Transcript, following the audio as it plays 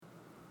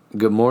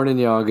Good morning,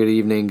 y'all. Good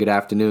evening, good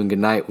afternoon, good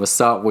night. What's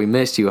up? We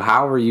missed you.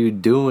 How are you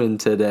doing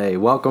today?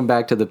 Welcome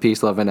back to the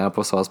Peace, Love, and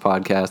Applesauce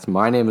podcast.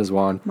 My name is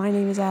Juan. My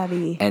name is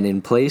Abby. And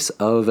in place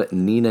of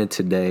Nina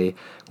today,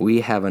 we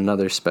have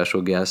another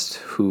special guest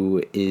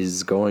who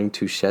is going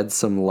to shed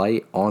some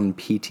light on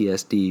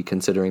PTSD,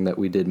 considering that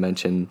we did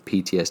mention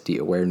PTSD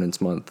Awareness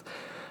Month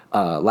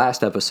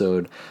last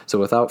episode. So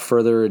without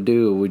further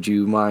ado, would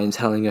you mind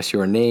telling us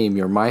your name,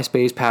 your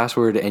MySpace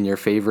password, and your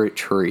favorite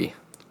tree?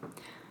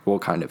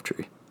 What kind of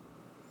tree?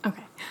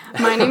 Okay.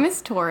 My name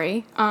is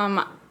Tori.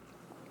 I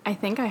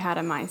think I had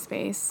a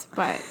MySpace,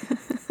 but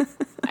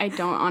I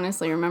don't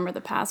honestly remember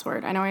the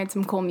password. I know I had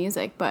some cool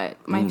music, but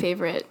my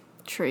favorite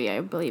tree,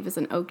 I believe, is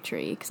an oak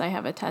tree because I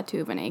have a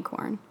tattoo of an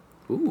acorn.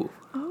 Ooh.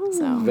 Oh,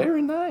 So,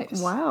 very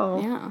nice. wow.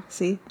 Yeah.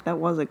 See, that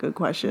was a good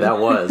question. That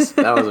was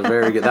a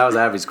very good. That was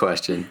Abby's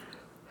question.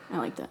 I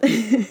like that.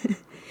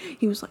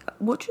 He was like,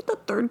 "What should the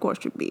third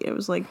question be?" It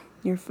was like,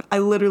 I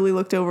literally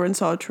looked over and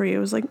saw a tree. I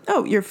was like,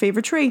 "Oh, your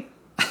favorite tree."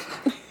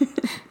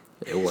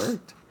 It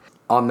worked.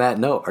 On that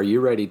note, are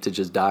you ready to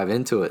just dive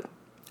into it?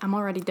 I'm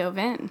already dove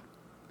in.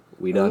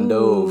 We done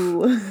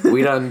dove.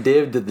 We done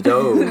dived the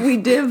dove. We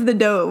div the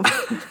dove.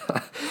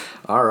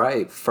 All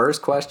right.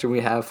 First question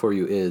we have for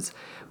you is,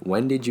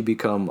 when did you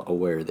become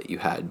aware that you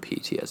had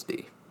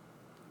PTSD?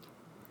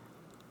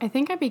 I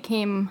think I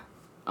became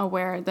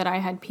aware that I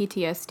had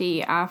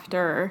PTSD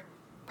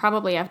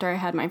probably after I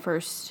had my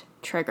first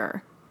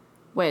trigger,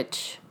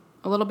 which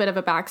a little bit of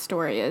a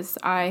backstory is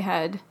I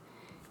had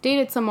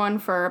dated someone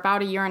for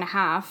about a year and a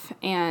half,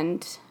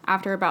 and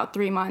after about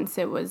 3 months,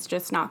 it was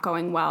just not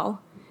going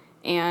well.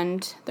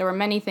 And there were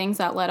many things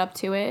that led up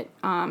to it.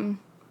 And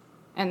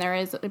there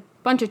is a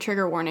bunch of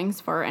trigger warnings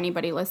for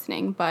anybody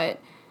listening, but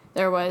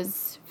there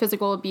was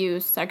physical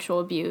abuse, sexual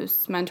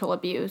abuse, mental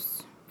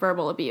abuse,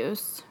 verbal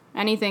abuse,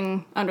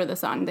 anything under the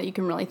sun that you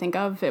can really think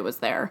of, it was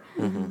there.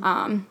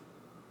 Mm-hmm.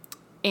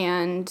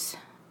 And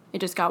it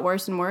just got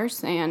worse and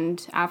worse.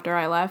 And after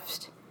I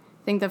left,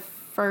 I think the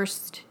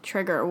first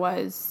trigger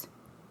was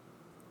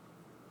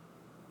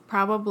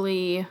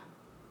probably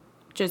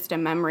just a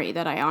memory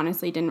that I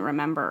honestly didn't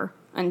remember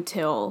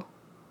until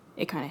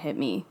it kind of hit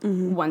me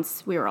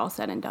once we were all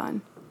said and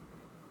done.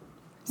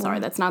 Sorry,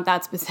 that's not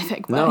that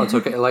specific. But No, it's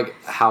okay. Like,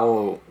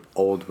 how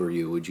old were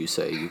you, would you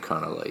say? You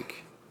kind of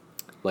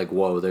like,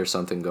 whoa, there's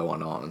something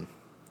going on.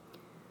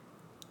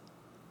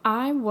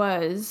 I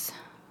was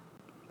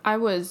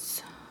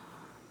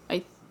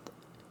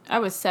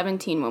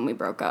 17 when we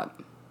broke up.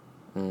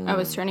 I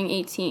was turning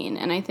 18,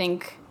 and I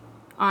think,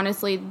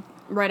 honestly,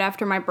 right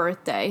after my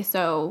birthday,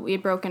 so we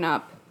had broken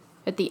up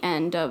at the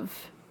end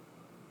of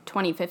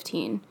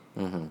 2015,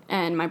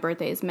 and my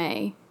birthday is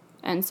May,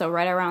 and so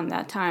right around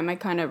that time, I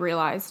kind of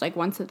realized, like,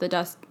 once the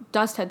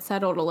dust had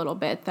settled a little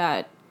bit,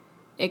 that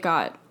it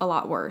got a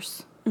lot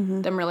worse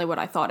than really what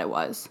I thought it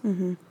was.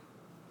 Mm-hmm.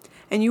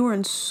 And you were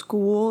in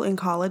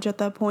college at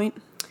that point?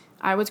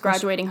 I was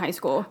graduating high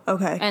school.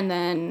 Okay. And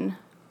then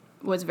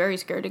was very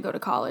scared to go to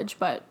college,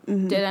 but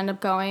did end up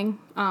going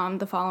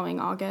the following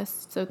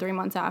August. So 3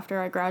 months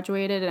after I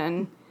graduated,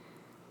 and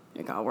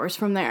it got worse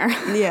from there.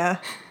 Yeah.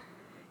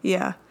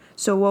 Yeah.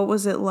 So what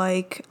was it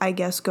like, I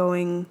guess,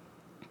 starting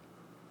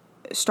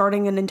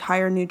an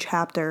entire new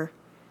chapter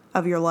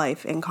of your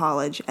life in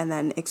college and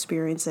then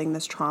experiencing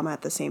this trauma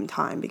at the same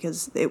time,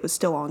 because it was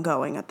still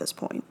ongoing at this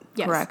point,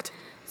 Yes. correct?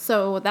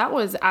 So that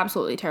was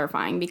absolutely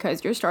terrifying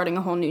because you're starting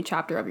a whole new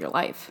chapter of your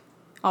life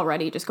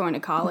already, just going to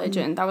college.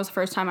 And that was the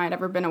first time I'd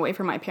ever been away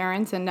from my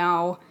parents. And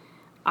now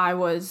I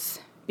was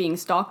being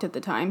stalked at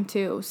the time,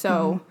 too.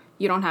 So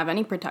you don't have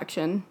any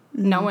protection.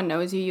 No one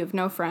knows you. You have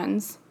no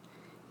friends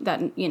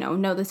that,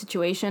 know the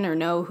situation or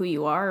know who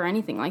you are or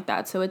anything like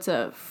that. So it's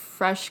a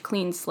fresh,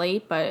 clean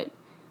slate, but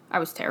I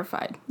was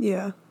terrified.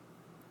 Yeah.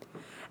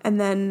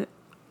 And then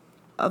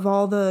of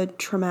all the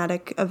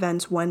traumatic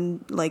events,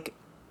 when, like,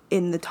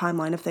 in the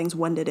timeline of things,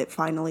 when did it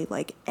finally,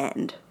 like,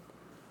 end?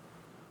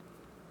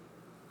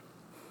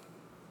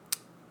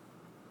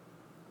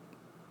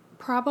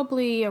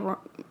 Probably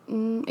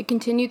it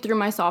continued through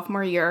my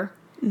sophomore year,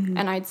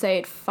 and I'd say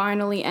it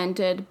finally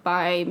ended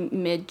by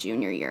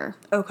mid-junior year.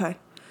 Okay.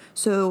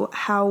 So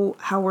how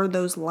were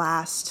those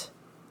last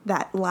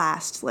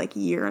like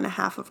year and a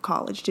half of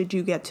college? Did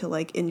you get to,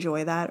 like,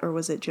 enjoy that, or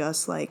was it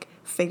just, like,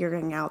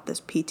 figuring out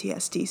this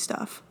PTSD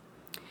stuff?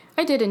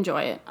 I did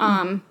enjoy it.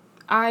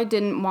 I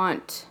didn't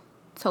want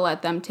to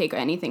let them take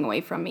anything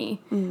away from me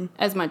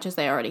as much as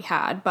they already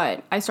had,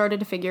 but I started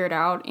to figure it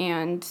out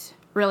and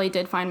really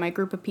did find my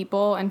group of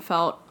people and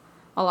felt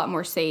a lot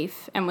more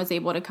safe and was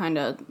able to kind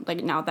of,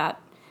 like, now that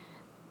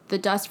the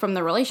dust from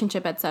the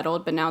relationship had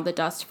settled, but now the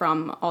dust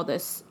from all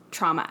this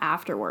trauma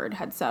afterward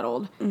had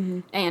settled,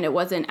 and it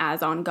wasn't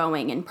as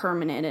ongoing and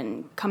permanent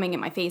and coming in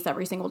my face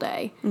every single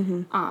day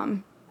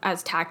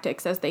as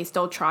tactics as they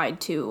still tried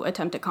to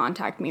attempt to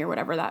contact me or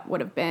whatever that would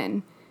have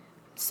been.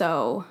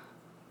 So,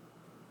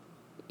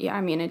 yeah,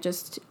 I mean,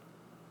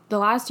 the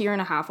last year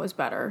and a half was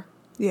better.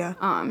 Yeah.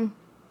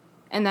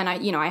 And then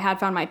I had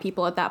found my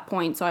people at that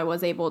point, so I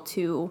was able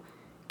to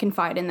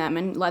confide in them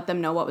and let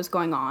them know what was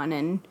going on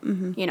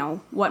and, you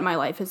know, what my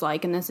life is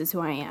like and this is who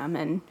I am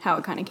and how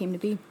it kind of came to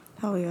be.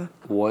 Hell yeah.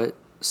 What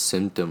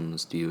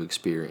symptoms do you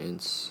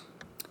experience?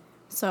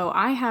 So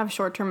I have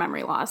short-term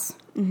memory loss.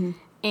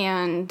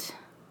 And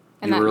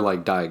you were,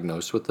 like,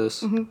 diagnosed with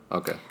this?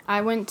 Okay.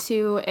 I went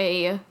to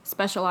a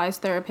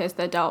specialized therapist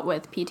that dealt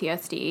with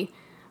PTSD,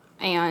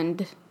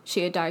 and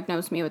she had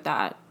diagnosed me with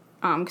that.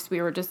 Because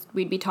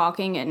we'd be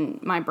talking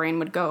and my brain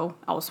would go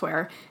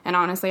elsewhere. And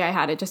honestly, I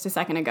had it just a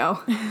second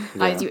ago.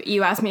 Yeah.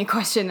 You asked me a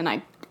question and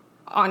I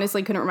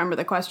honestly couldn't remember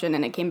the question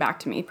and it came back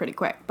to me pretty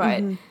quick.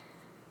 But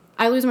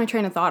I lose my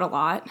train of thought a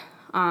lot.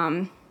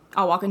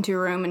 I'll walk into a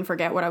room and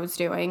forget what I was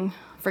doing,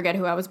 forget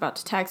who I was about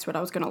to text, what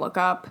I was going to look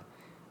up,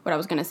 what I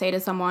was going to say to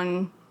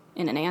someone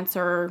in an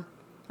answer.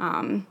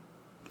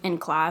 In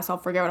class, I'll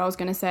forget what I was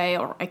going to say,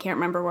 or I can't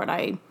remember where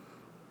I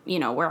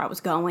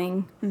was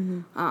going.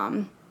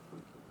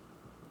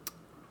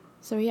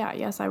 So yeah,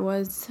 yes, I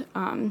was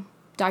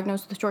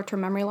diagnosed with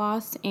short-term memory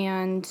loss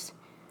and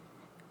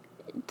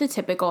the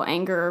typical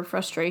anger,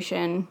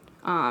 frustration,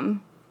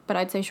 but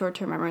I'd say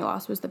short-term memory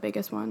loss was the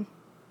biggest one.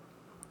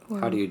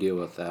 How do you deal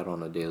with that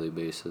on a daily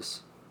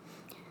basis?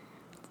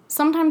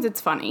 Sometimes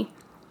it's funny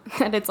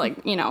that it's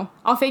like, you know,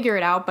 I'll figure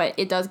it out, but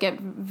it does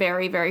get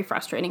very, very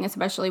frustrating,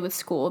 especially with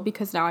school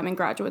because now I'm in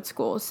graduate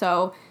school.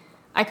 So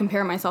I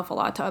compare myself a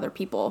lot to other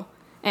people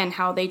and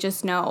how they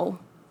just know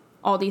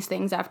all these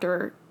things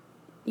after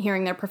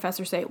hearing their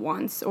professor say it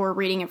once or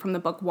reading it from the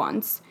book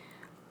once.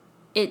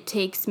 It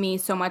takes me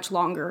so much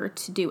longer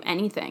to do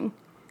anything,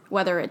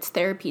 whether it's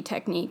therapy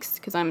techniques,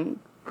 because I'm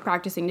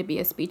practicing to be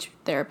a speech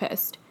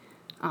therapist,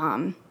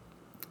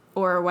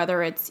 or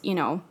whether it's, you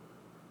know,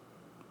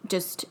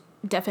 just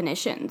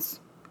definitions,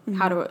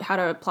 how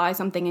to apply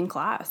something in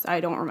class.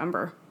 I don't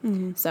remember.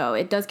 So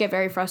it does get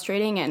very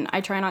frustrating, and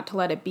I try not to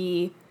let it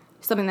be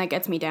something that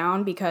gets me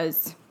down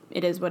because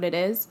it is what it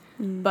is,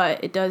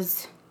 but it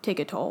does take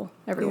a toll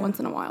every once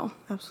in a while.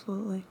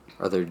 Absolutely.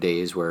 Are there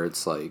days where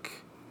it's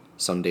like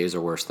some days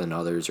are worse than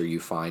others, or you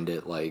find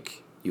it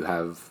like you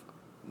have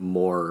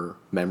more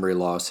memory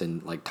loss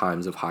in like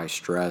times of high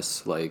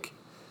stress? Like,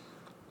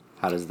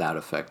 how does that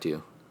affect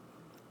you?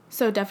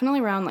 So definitely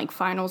around like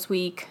finals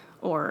week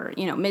or,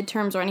 you know,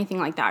 midterms or anything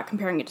like that,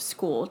 comparing it to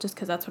school, just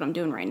because that's what I'm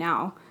doing right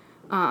now.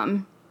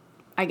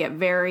 I get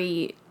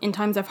in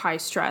times of high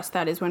stress,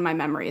 that is when my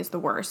memory is the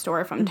worst,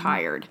 or if I'm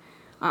tired.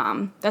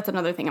 That's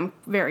another thing. I'm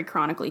very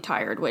chronically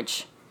tired,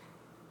 which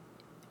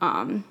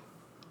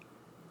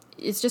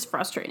is just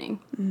frustrating.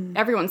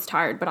 Everyone's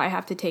tired, but I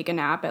have to take a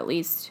nap at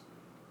least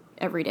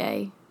every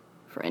day.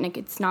 And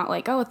it's not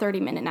like, a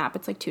 30-minute nap.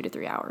 It's like 2 to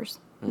 3 hours.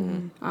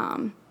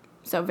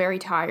 So very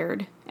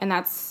tired. And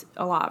that's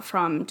a lot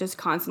from just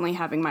constantly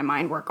having my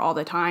mind work all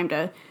the time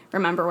to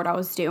remember what I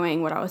was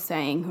doing, what I was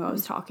saying, who I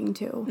was talking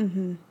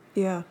to.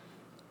 Yeah,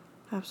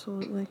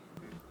 absolutely.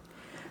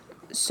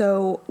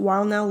 So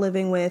while now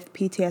living with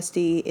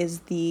PTSD, is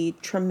the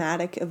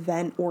traumatic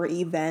event or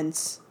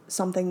events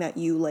something that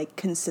you like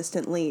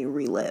consistently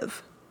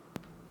relive?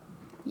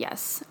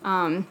 Yes.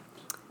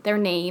 Their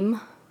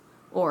name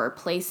or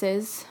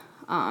places,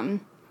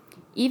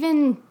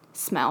 even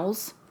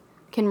smells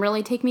can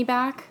really take me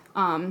back.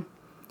 You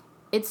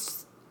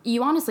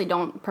honestly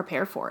don't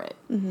prepare for it.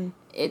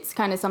 It's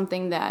kind of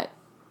something that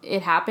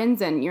it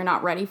happens and you're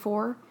not ready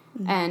for.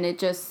 And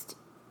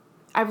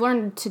I've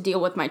learned to deal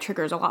with my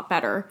triggers a lot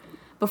better.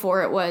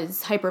 Before it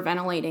was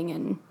hyperventilating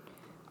and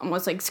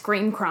almost like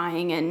scream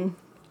crying and,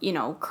 you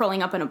know,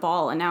 curling up in a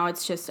ball. And now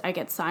it's just, I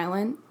get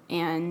silent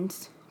and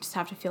just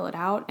have to feel it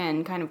out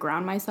and kind of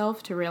ground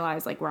myself to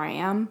realize like where I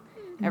am.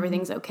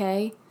 Everything's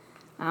okay.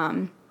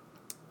 But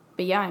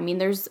yeah, I mean,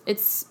 there's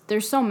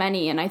so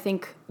many. And I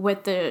think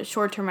with the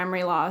short-term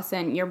memory loss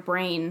and your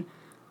brain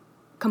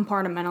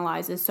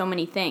compartmentalizes so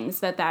many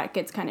things that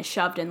gets kind of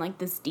shoved in like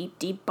this deep,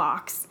 deep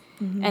box.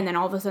 And then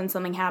all of a sudden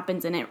something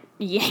happens and it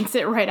yanks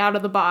it right out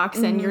of the box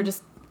and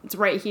it's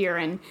right here.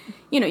 And,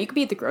 you know, you could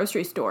be at the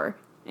grocery store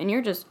and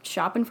you're just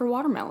shopping for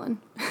watermelon.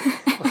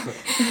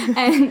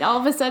 And all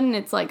of a sudden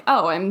it's like,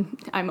 oh,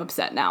 I'm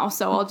upset now.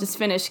 So I'll just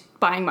finish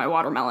buying my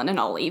watermelon and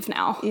I'll leave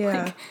now.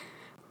 Yeah.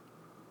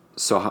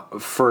 So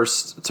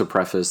first, to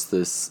preface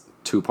this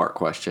 2-part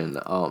question,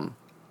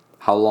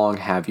 how long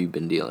have you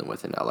been dealing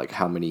with it now? Like,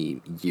 how many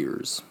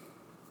years?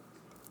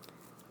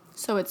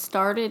 So it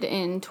started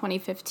in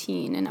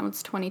 2015, and now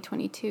it's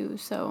 2022,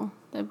 so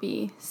that'd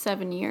be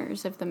 7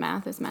 years if the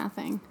math is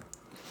mathing.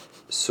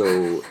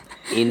 So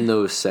in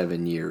those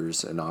 7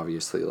 years, and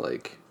obviously,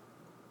 like,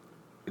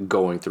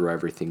 going through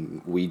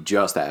everything we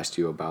just asked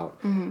you about,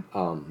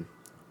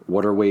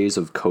 what ways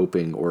of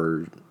coping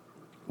or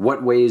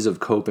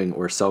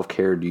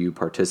self-care do you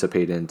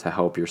participate in to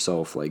help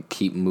yourself, like,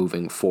 keep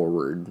moving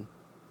forward?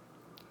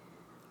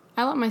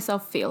 I let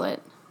myself feel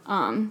it.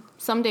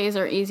 Some days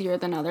are easier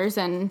than others,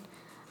 and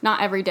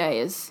not every day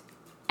is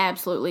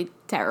absolutely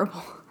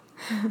terrible.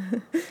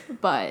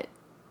 But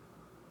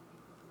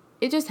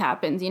it just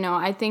happens, you know.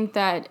 I think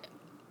that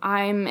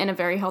I'm in a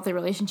very healthy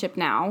relationship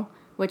now,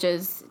 which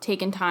has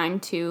taken time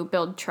to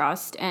build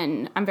trust,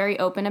 and I'm very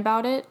open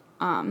about it.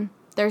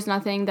 There's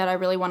nothing that I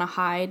really want to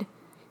hide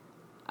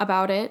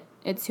about it.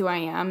 It's who I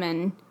am,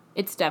 and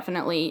it's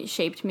definitely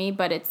shaped me,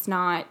 but it's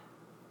not,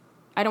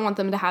 I don't want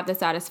them to have the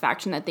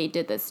satisfaction that they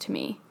did this to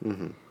me.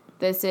 Mm-hmm.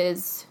 This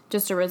is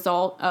just a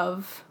result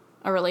of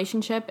a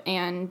relationship,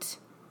 and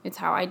it's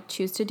how I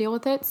choose to deal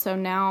with it. So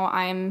now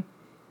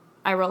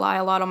I rely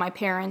a lot on my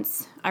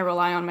parents. I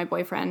rely on my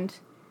boyfriend.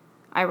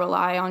 I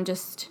rely on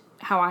just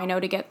how I know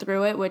to get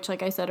through it, which,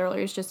 like I said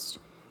earlier, is just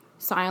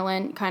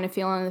silent, kind of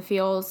feeling the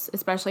feels,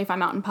 especially if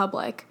I'm out in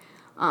public.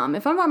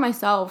 If I'm by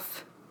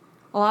myself,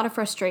 a lot of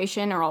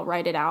frustration, or I'll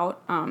write it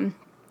out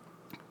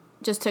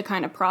just to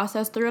kind of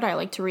process through it. I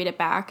like to read it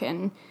back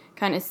and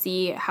kind of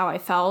see how I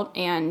felt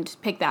and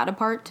pick that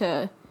apart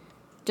to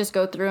just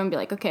go through and be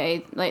like,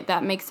 okay, like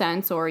that makes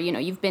sense, or, you know,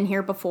 you've been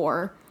here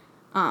before.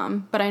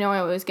 But I know I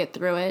always get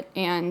through it,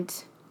 and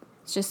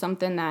it's just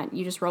something that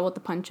you just roll with the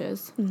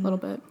punches a little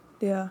bit.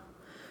 Yeah.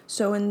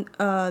 So in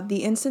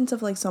the instance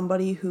of like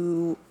somebody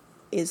who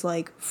is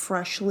like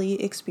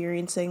freshly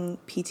experiencing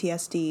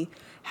PTSD,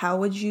 how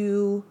would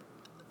you,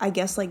 I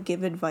guess, like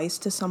give advice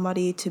to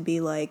somebody to be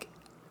like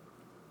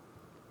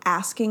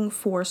asking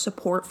for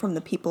support from the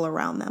people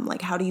around them?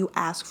 Like, how do you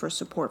ask for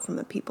support from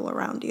the people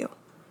around you?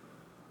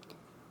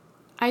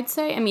 I'd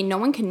say, I mean, no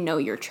one can know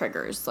your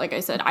triggers. Like I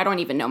said, I don't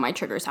even know my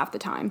triggers half the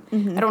time.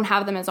 Mm-hmm. I don't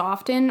have them as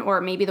often,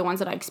 or maybe the ones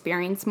that I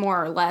experience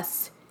more or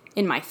less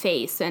in my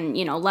face and,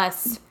 you know,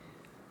 less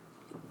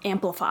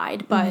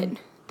amplified, but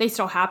they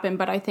still happen.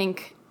 But I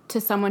think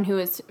to someone who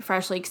is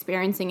freshly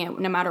experiencing it,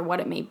 no matter what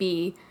it may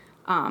be,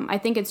 I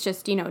think it's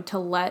just, you know, to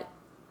let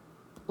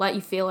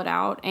you feel it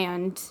out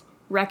and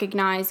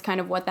recognize kind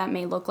of what that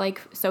may look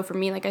like. So for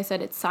me, like I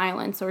said, it's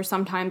silence, or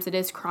sometimes it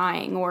is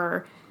crying,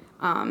 or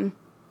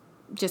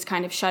just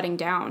kind of shutting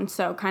down.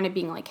 So kind of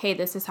being like, hey,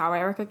 this is how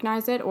I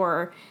recognize it,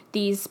 or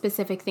these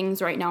specific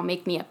things right now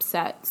make me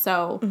upset.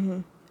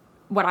 So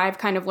what I've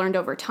kind of learned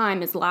over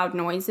time is loud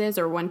noises,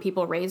 or when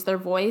people raise their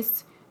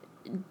voice,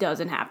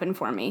 doesn't happen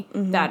for me.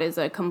 That is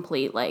a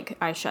complete, like,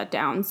 I shut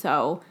down.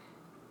 So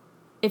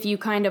if you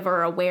kind of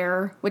are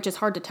aware, which is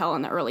hard to tell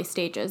in the early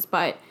stages,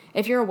 but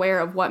if you're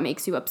aware of what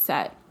makes you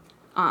upset,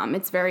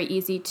 it's very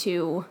easy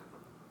to,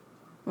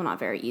 well, not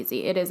very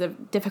easy. It is a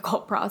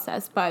difficult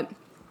process, but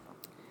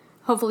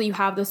hopefully you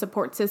have the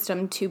support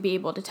system to be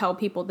able to tell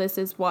people this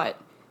is what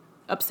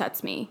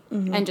upsets me,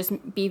 and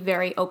just be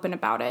very open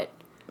about it.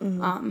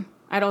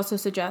 I'd also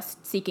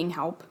suggest seeking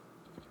help.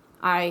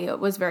 I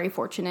was very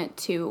fortunate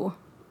to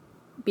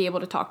be able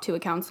to talk to a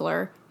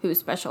counselor who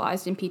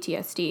specialized in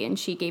PTSD, and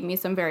she gave me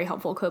some very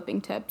helpful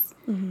coping tips.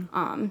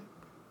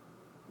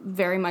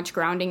 Very much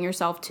grounding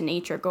yourself to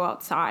nature, go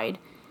outside.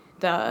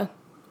 The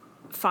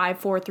 5,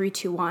 4, 3,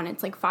 2, 1,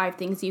 it's like 5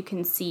 things you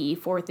can see,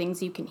 4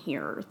 things you can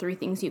hear, 3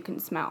 things you can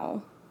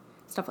smell,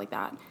 stuff like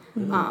that.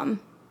 I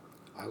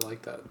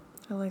like that.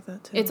 I like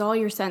that too. It's all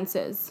your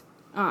senses.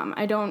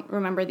 I don't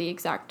remember the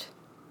exact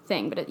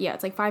thing, but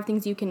it's like 5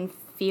 things you can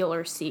feel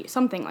or see,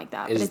 something like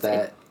that. Is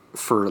that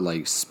for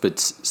like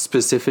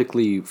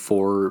specifically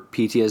for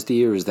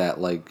PTSD, or is that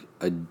like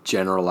a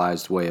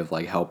generalized way of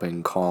like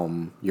helping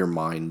calm your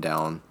mind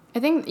down? I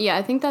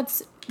think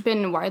that's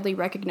been widely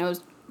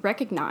recognized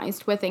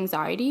with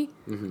anxiety.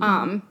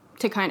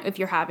 To kind of, if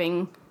you're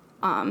having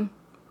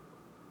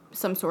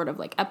some sort of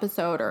like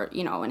episode, or,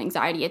 you know, an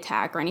anxiety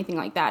attack or anything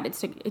like that,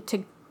 it's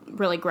to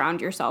really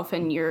ground yourself,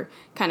 and you're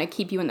kind of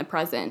keep you in the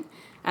present.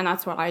 And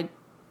that's what I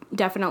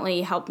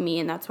definitely helped me,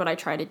 and that's what I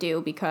try to do,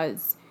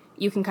 because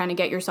you can kind of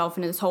get yourself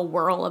into this whole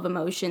whirl of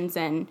emotions,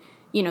 and,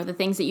 you know, the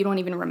things that you don't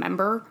even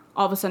remember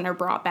all of a sudden are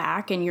brought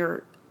back, and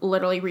you're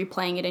literally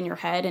replaying it in your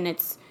head, and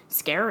it's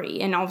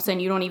scary, and all of a sudden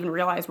you don't even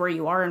realize where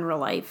you are in real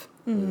life.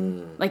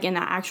 Like in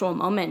that actual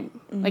moment.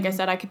 Like I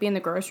said, I could be in the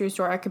grocery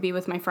store, I could be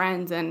with my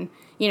friends, and,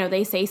 you know,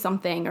 they say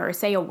something, or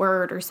say a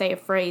word, or say a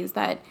phrase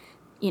that,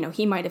 you know,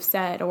 he might have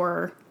said,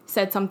 or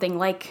said something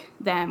like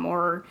them,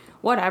 or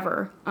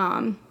whatever.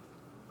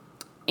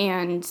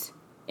 And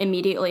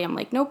immediately I'm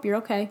like, nope, you're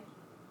okay.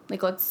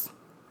 Like, let's,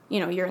 you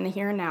know, you're in the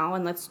here and now,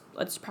 and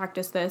let's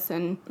practice this,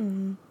 and,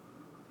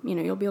 you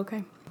know, you'll be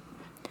okay.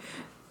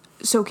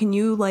 So can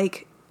you,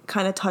 like,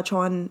 kind of touch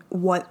on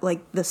what,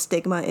 like, the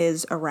stigma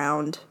is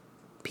around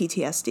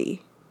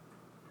PTSD,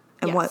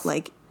 and what,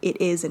 like,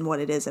 it is and what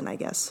it isn't, I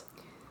guess?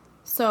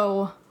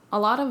 So a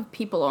lot of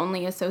people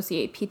only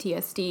associate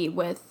PTSD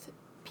with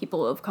people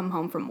who have come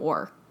home from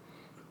war,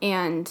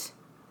 and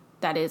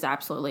that is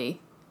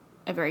absolutely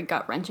a very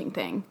gut-wrenching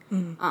thing.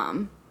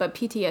 But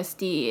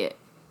PTSD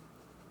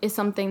is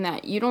something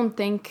that you don't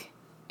think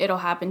it'll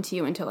happen to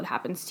you until it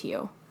happens to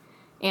you,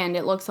 and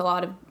it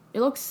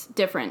looks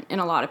different in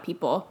a lot of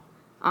people.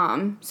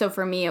 So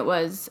for me, it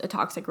was a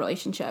toxic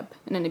relationship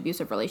and an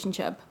abusive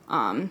relationship.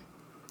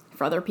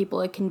 For other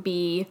people, it can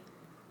be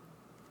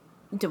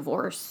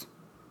divorce.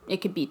 It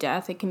could be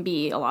death. It can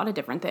be a lot of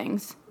different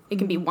things. It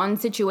can be one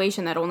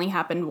situation that only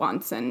happened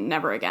once and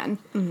never again.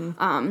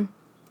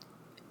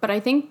 But I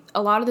think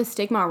a lot of the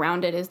stigma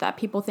around it is that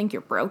people think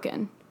you're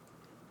broken.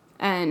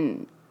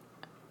 And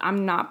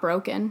I'm not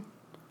broken.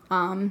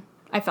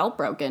 I felt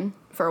broken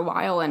for a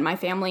while, and my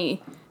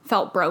family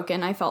felt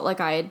broken. I felt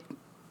like I had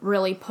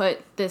really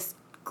put this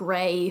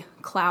gray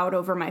cloud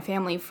over my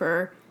family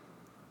for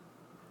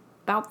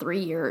about 3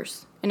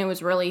 years. And it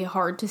was really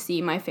hard to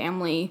see my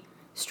family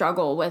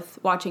struggle with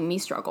watching me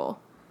struggle.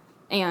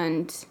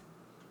 And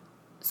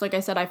so like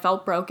I said, I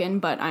felt broken,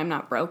 but I'm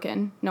not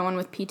broken. No one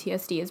with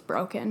PTSD is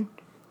broken.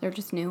 They're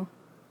just new.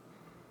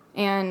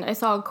 And I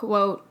saw a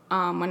quote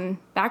when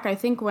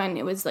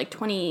it was like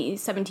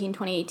 2017,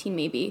 2018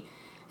 maybe,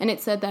 and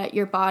it said that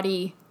your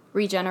body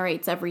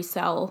regenerates every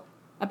cell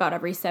about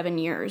every 7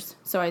 years.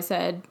 So I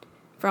said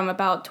from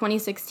about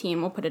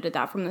 2016, we'll put it at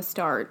that from the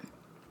start,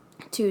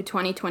 to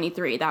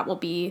 2023, that will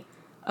be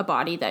a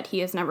body that he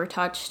has never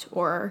touched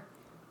or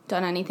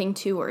done anything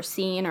to or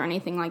seen or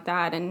anything like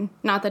that. And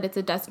not that it's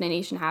a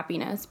destination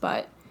happiness,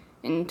 but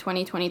in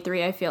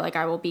 2023, I feel like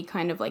I will be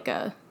kind of like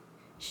a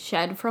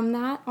shed from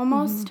that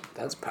almost. Mm-hmm.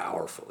 That's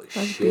powerful as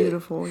That's shit.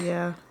 beautiful,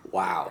 yeah.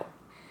 Wow.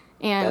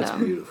 And that's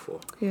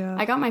beautiful. Yeah.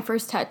 I got my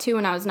first tattoo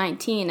when I was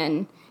 19,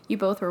 and you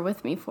both were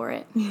with me for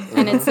it.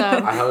 And it's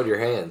I held your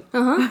hand.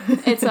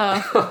 It's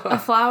a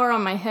flower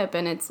on my hip,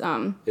 and it's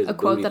a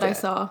quote that I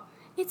saw.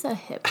 It's a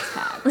hip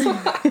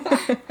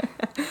tat.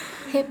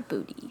 Hip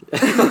booty.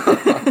 But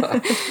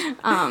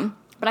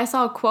I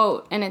saw a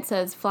quote, and it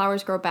says,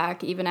 "Flowers grow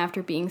back even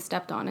after being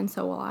stepped on, and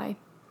so will I."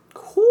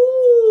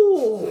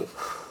 Cool.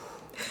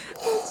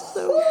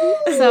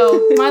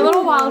 So my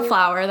little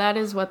wildflower, that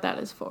is what that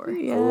is for.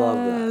 Yes. I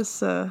love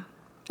that.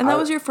 And that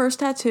was your first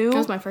tattoo? That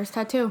was my first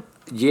tattoo.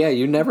 Yeah,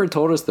 you never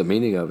told us the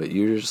meaning of it.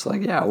 You were just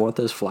like, yeah, I want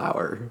this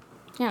flower.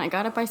 Yeah, I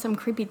got it by some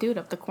creepy dude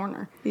up the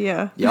corner.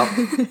 Yeah. Yup.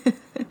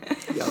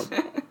 Yup.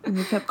 And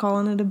you kept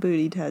calling it a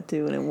booty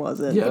tattoo, and it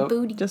wasn't. Yep. The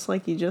booty. Just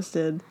like you just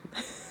did.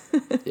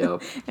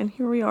 Yep. And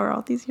here we are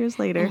all these years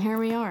later. And here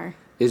we are.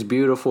 It's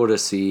beautiful to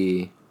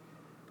see,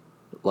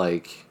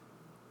 like,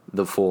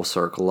 the full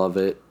circle of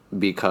it,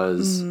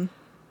 because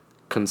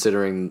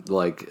considering,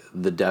 like,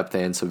 the depth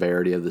and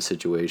severity of the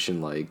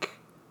situation, like,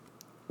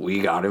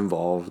 we got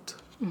involved.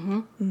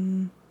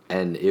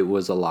 And it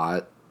was a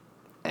lot.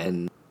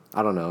 And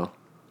I don't know.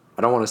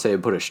 I don't want to say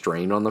it put a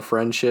strain on the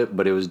friendship,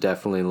 but it was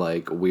definitely,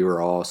 like, we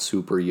were all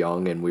super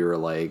young, and we were,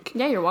 like...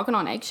 Yeah, you're walking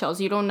on eggshells.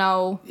 You don't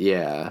know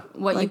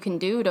what Like- you can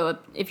do to,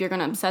 if you're going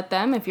to upset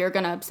them, if you're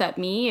going to upset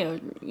me,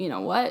 or, you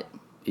know, what.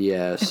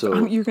 Yeah,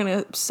 so... You're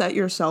going to set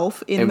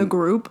yourself in the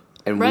group.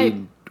 And Right.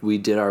 we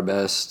did our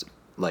best,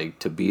 like,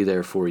 to be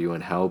there for you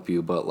and help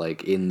you, but,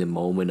 like, in the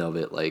moment of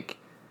it, like...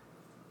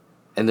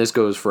 And this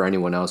goes for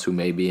anyone else who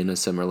may be in a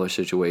similar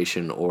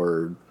situation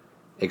or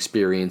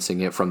experiencing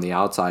it from the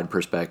outside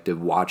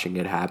perspective, watching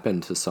it happen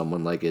to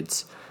someone. Like,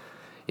 it's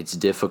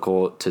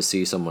difficult to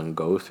see someone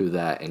go through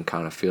that and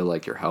kind of feel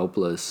like you're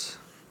helpless.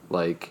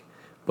 Like,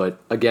 but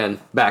again,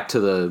 back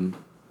to the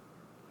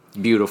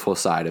beautiful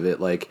side of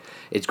it. Like,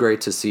 it's great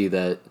to see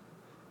that,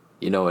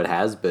 you know, it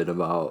has been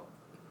about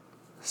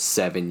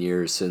 7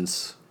 years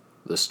since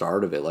the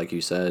start of it, like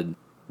you said,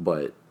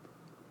 but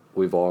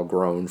we've all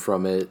grown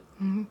from it.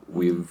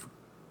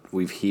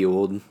 We've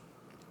healed.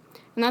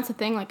 And that's the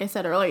thing, like I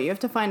said earlier, you have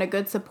to find a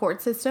good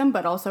support system,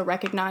 but also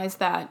recognize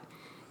that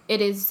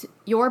it is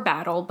your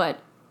battle, but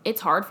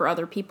it's hard for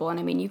other people. And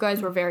I mean, you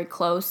guys were very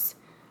close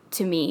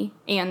to me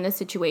and the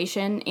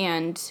situation.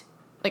 And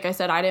like I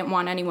said, I didn't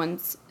want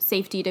anyone's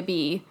safety to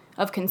be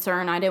of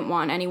concern. I didn't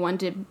want anyone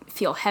to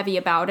feel heavy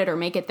about it or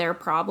make it their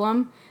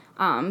problem.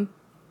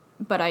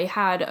 But I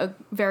had a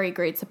very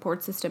great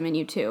support system in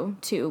you too,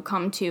 to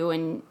come to,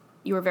 and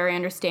you were very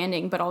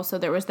understanding, but also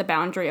there was the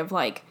boundary of,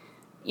 like,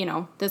 you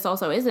know, this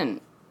also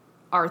isn't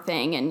our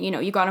thing, and, you know,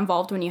 you got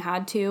involved when you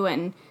had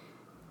to,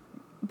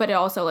 but it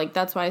also, like,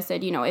 that's why I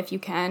said, you know, if you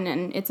can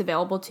and it's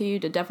available to you,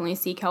 to definitely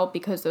seek help,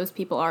 because those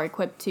people are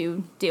equipped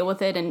to deal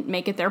with it and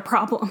make it their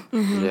problem.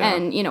 Yeah.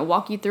 And, you know,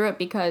 walk you through it,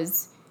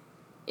 because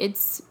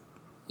it's,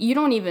 you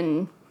don't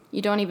even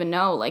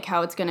know, like,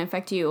 how it's going to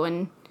affect you,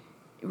 and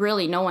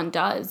really no one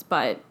does,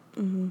 but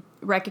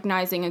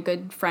recognizing a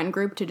good friend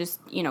group to just,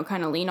 you know,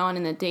 kind of lean on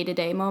in the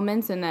day-to-day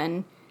moments, and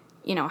then,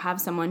 you know, have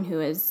someone who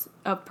is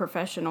of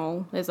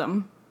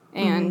professionalism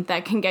and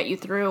that can get you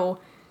through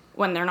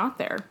when they're not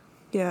there.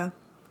 Yeah.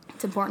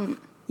 It's important.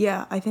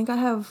 Yeah, I think I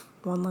have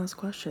one last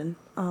question.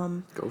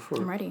 Go for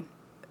it. I'm ready.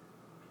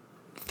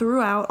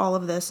 Throughout all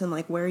of this and,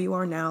 like, where you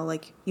are now,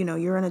 like, you know,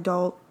 you're an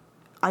adult.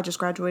 I just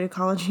graduated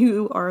college.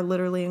 You are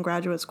literally in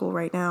graduate school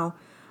right now.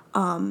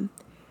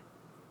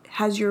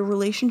 Has your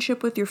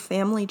relationship with your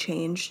family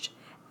changed?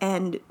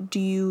 And do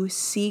you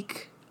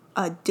seek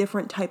a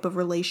different type of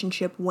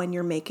relationship when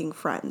you're making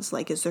friends?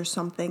 Like, is there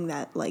something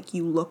that, like,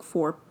 you look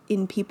for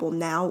in people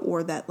now,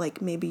 or that,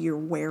 like, maybe you're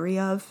wary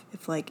of?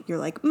 If, like, you're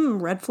like,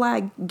 red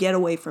flag, get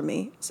away from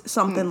me.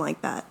 Something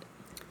like that.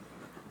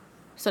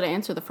 So to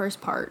answer the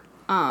first part,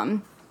 my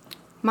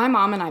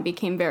mom and I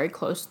became very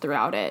close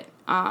throughout it.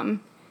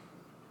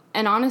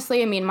 And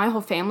honestly, I mean, my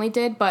whole family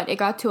did, but it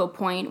got to a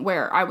point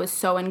where I was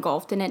so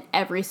engulfed in it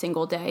every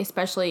single day,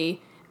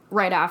 especially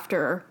right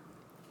after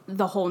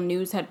the whole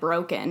news had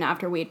broken,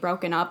 after we had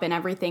broken up and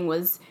everything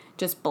was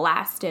just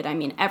blasted. I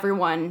mean,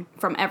 everyone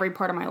from every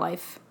part of my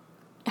life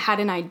had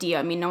an idea.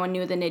 I mean, no one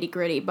knew the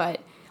nitty-gritty,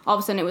 but all of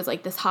a sudden it was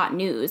like this hot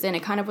news, and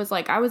it kind of was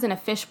like I was in a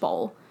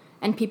fishbowl,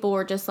 and people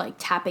were just like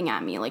tapping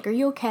at me, like, "Are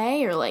you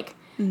okay?" Or like,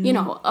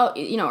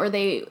 or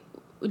they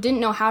didn't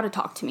know how to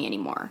talk to me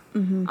anymore,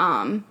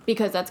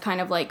 because that's kind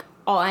of like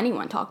all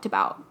anyone talked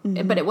about.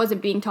 But it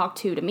wasn't being talked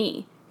to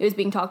me. It was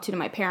being talked to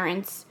my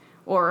parents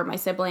or my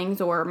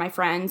siblings or my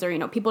friends,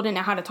 or people didn't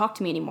know how to talk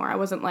to me anymore. I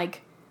wasn't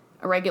like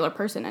a regular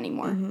person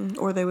anymore.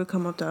 Or they would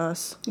come up to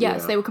us.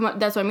 Yes, they would come up.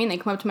 That's what I mean. They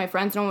come up to my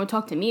friends. No one would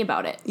talk to me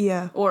about it.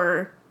 Yeah.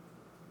 Or,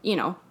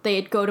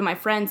 they'd go to my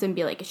friends and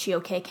be like, "Is she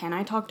okay? Can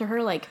I talk to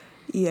her?" Like.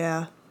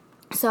 Yeah.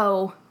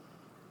 So,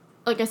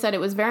 like I said, it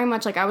was very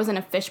much like I was in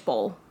a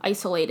fishbowl,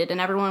 isolated, and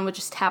everyone would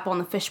just tap on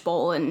the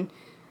fishbowl, and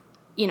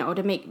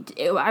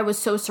I was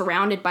so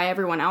surrounded by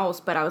everyone else,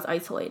 but I was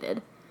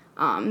isolated.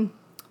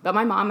 But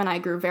my mom and I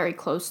grew very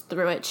close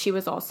through it. She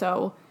was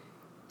also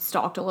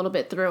stalked a little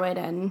bit through it,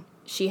 and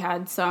she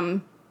had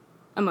some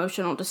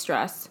emotional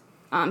distress.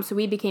 So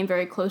we became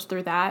very close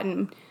through that,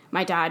 and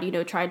my dad,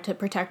 tried to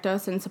protect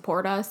us and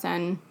support us,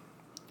 and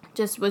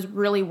just was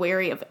really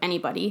wary of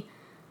anybody.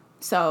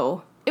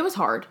 So it was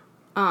hard.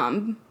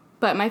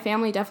 But my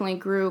family definitely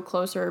grew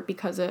closer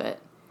because of it,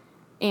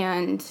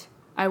 and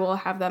I will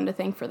have them to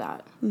thank for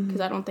that,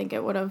 because I don't think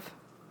it would have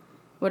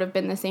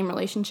been the same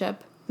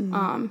relationship.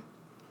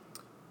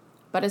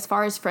 But as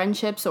far as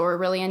friendships or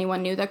really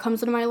anyone new that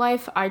comes into my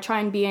life, I try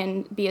and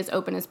be as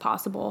open as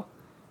possible,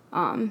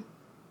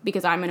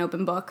 because I'm an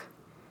open book.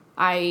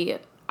 I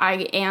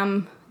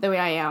am the way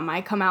I am.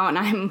 I come out and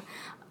I'm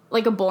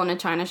like a bull in a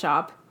china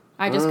shop.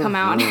 I just come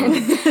out and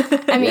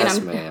I mean, yes,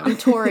 I'm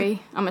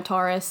Tori. I'm a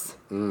Taurus.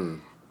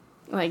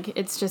 Like,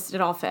 it's just,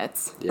 it all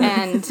fits.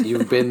 Yeah. And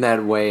you've been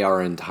that way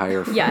our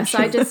entire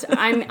friendship. Yes,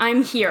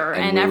 I'm here,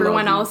 and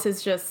everyone else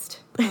is just,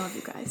 I love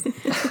you guys.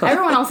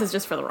 Everyone else is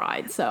just for the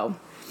ride, so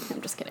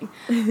I'm just kidding.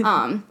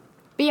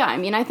 But yeah, I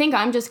mean, I think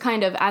I'm just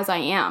kind of as I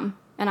am,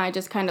 and I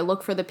just kind of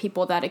look for the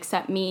people that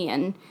accept me,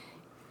 and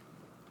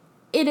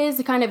it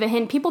is kind of a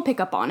hint. People pick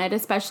up on it,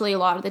 especially a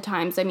lot of the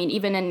times. I mean,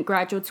 even in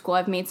graduate school,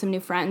 I've made some new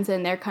friends,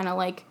 and they're kind of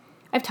like,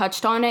 I've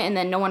touched on it, and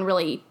then no one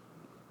really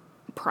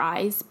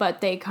pries,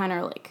 but they kind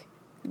of like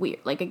weird.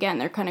 Like, again,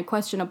 they're kind of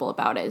questionable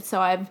about it.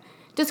 So I've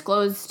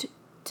disclosed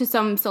to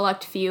some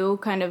select few,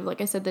 kind of, like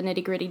I said, the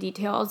nitty-gritty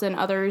details, and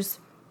others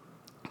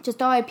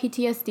just, I have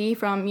PTSD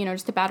from,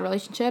 just a bad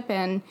relationship,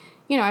 and,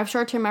 I have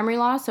short-term memory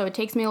loss, so it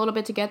takes me a little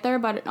bit to get there,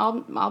 but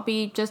I'll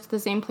be just the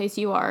same place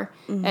you are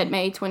at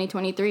May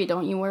 2023.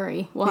 Don't you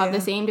worry. We'll have the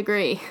same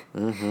degree.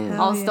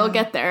 I'll still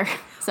get there.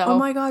 So. Oh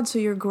my God, so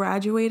you're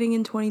graduating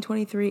in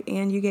 2023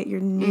 and you get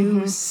your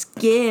new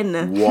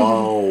skin.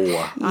 Whoa.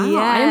 Yes.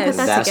 I didn't put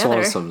that That's together.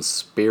 on some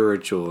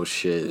spiritual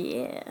shit.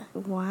 Yeah.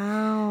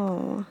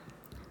 Wow.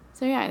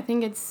 So yeah, I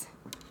think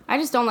I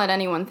just don't let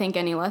anyone think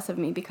any less of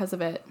me because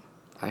of it.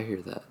 I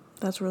hear that.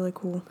 That's really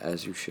cool.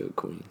 As you should,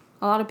 queen.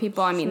 A lot of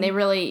people, I mean, they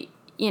really,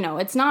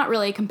 it's not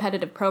really a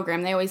competitive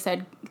program. They always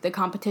said the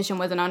competition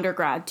was an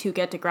undergrad to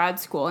get to grad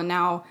school. And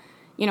now,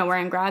 we're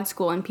in grad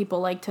school and people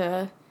like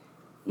to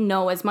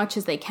know as much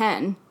as they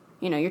can.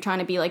 You're trying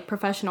to be like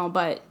professional,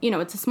 but,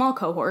 it's a small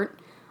cohort.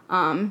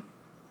 So,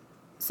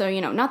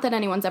 not that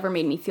anyone's ever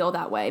made me feel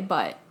that way,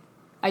 but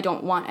I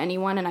don't want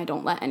anyone and I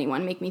don't let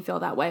anyone make me feel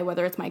that way,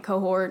 whether it's my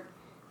cohort,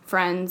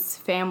 friends,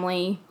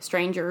 family,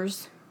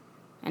 strangers,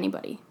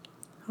 anybody.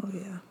 Oh,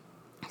 yeah.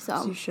 So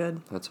As you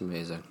should. That's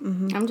amazing.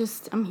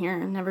 I'm here,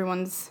 and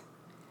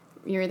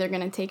you're either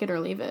going to take it or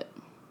leave it.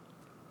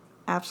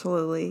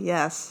 Absolutely,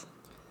 yes.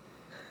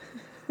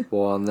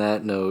 Well, on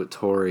that note,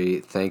 Tori,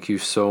 thank you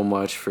so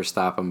much for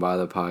stopping by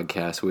the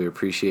podcast. We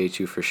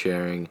appreciate you for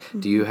sharing.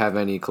 Do you have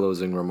any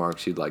closing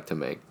remarks you'd like to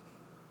make?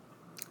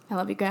 I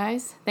love you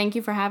guys. Thank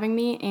you for having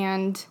me,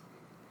 and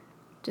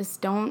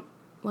just don't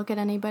look at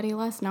anybody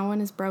less. No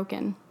one is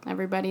broken.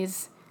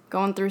 Everybody's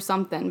going through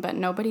something, but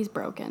nobody's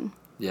broken.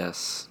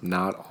 Yes,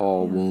 not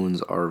all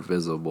wounds are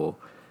visible.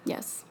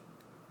 Yes.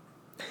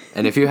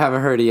 And if you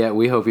haven't heard it yet,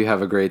 we hope you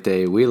have a great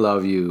day. We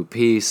love you.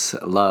 Peace,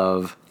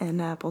 love, And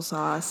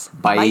applesauce.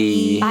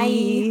 Bye.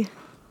 Bye.